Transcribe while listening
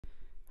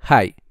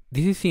Hi,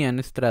 this is Ian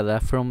Estrada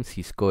from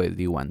Cisco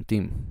SD-WAN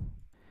team.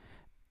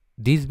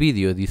 This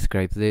video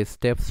describes the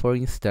steps for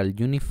install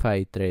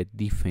Unified Threat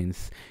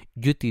Defense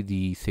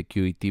UTD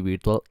Security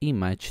Virtual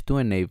Image to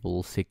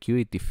enable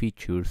security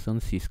features on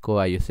Cisco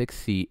IOS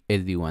XE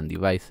SD-WAN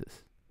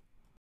devices.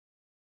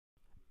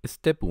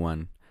 Step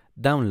 1.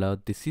 Download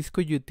the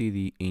Cisco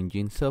UTD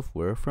engine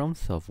software from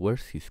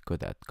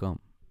softwarecisco.com.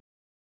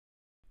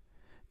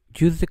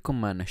 Use the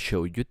command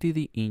show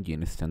UTD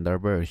engine standard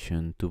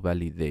version to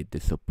validate the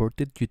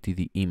supported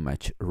UTD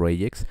image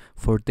regex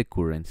for the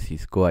current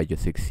Cisco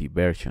IOS XE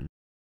version.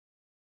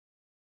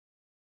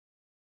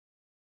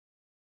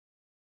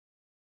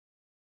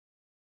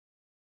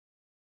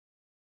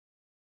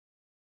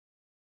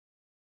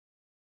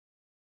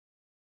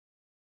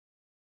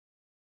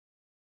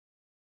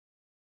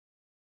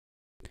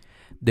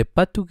 The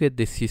path to get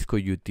the Cisco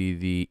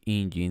UTD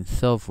engine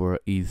software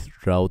is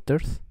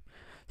routers,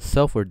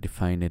 software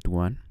defined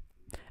one,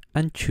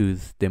 and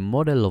choose the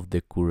model of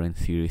the current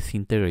series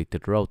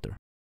integrated router.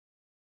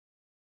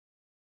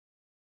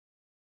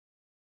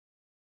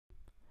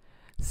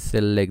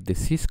 Select the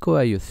Cisco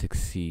IOS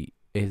XE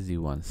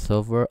SD-WAN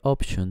software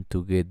option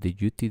to get the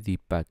UTD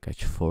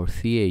package for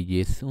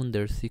cEdge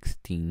under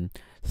 16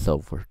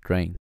 software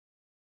train.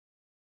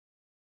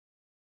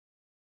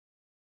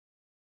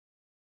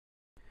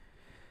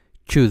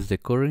 Choose the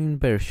current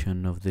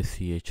version of the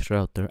cEdge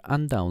router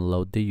and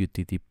download the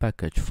UTD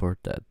package for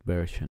that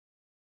version.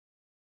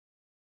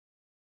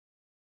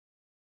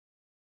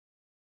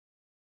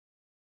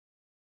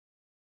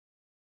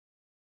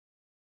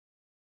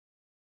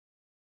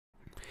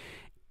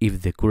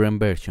 If the current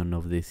version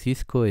of the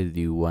Cisco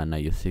SD-WAN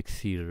IOS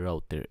XE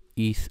router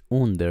is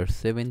under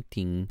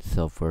 17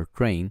 software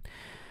train,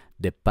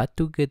 the path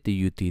to get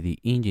the UTD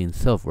engine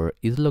software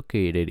is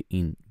located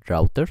in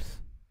Routers,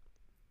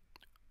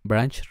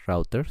 Branch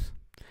Routers,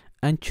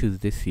 and choose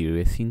the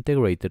series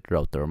integrated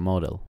router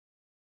model.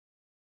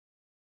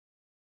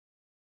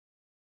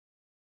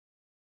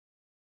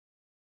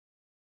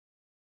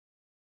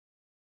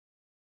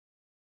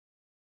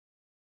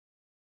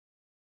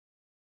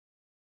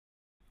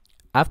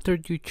 After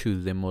you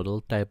choose the model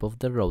type of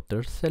the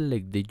router,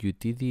 select the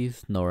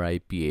UTD NOR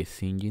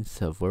IPS engine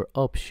software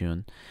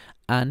option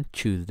and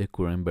choose the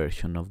current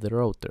version of the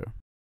router.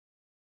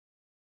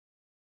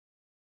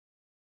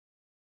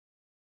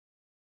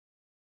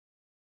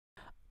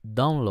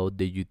 Download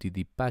the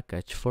UTD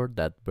package for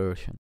that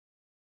version.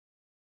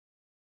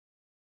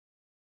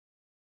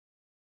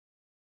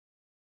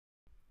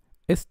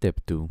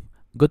 Step 2.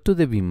 Go to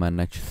the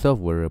vManage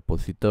software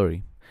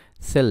repository,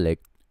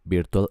 select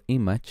Virtual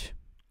Image,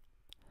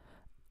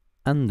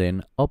 and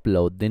then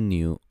upload the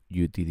new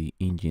UTD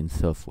engine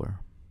software.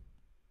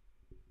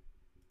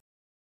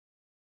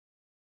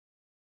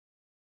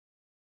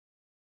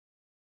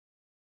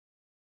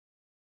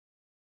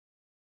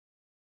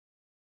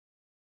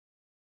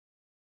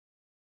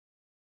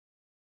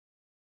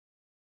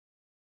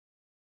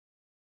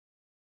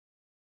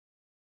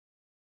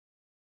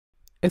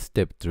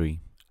 Step 3.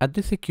 Add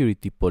the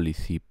security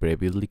policy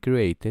previously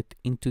created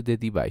into the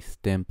device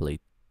template.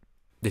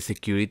 The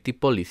security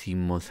policy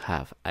must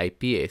have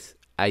IPS,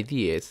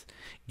 IDS,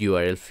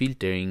 URL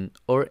filtering,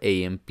 or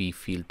AMP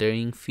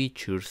filtering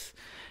features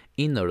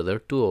in order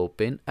to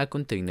open a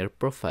container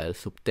profile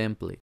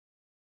subtemplate.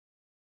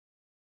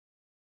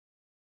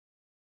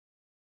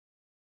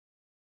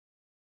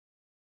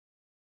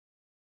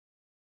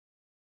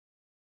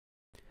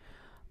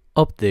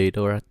 Update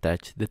or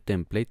attach the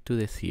template to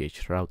the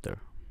cEdge router.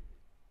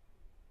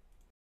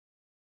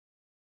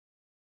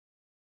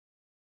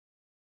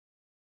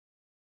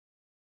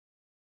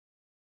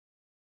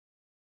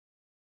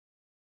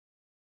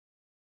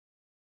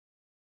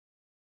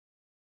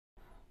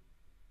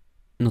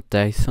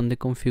 Notice on the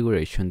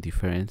configuration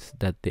difference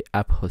that the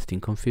app hosting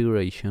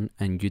configuration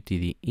and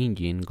UTD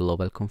engine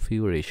global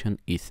configuration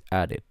is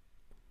added.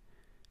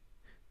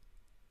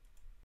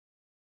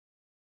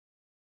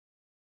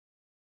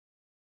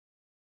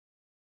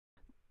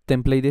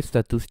 Template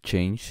status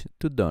change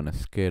to done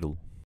schedule.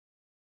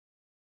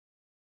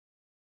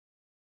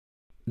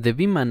 The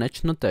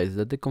vManage notices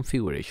that the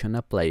configuration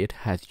applied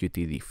has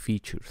UTD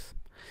features,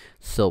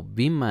 so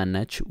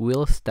vManage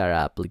will start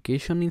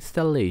application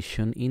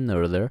installation in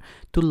order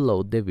to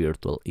load the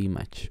virtual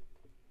image.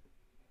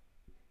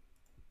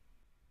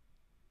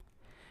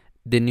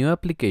 The new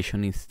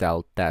application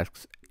install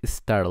tasks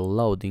start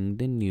loading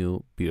the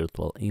new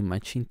virtual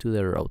image into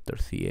the router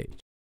cEdge.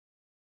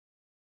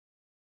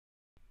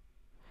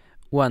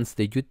 Once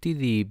the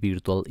UTD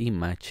virtual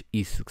image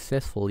is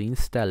successfully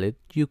installed,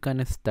 you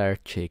can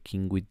start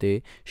checking with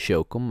the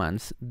show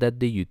commands that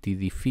the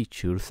UTD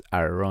features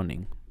are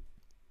running.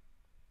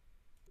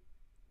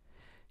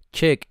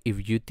 Check if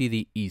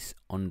UTD is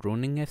on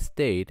running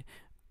state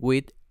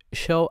with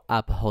show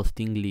app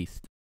hosting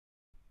list.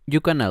 You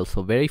can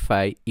also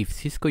verify if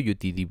Cisco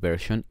UTD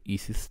version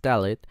is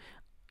installed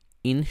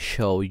in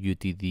show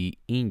UTD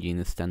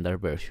engine standard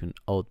version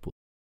output.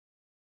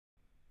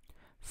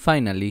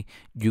 Finally,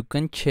 you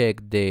can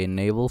check the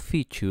enable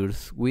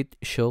features with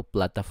show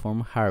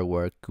platform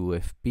hardware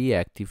QFP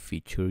active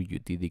feature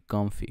UTD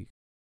config.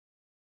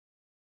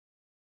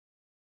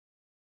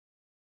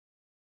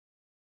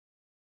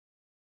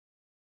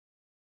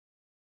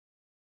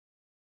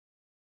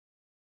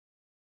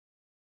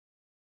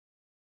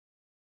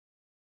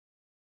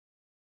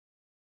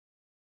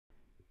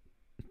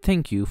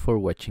 Thank you for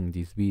watching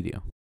this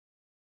video.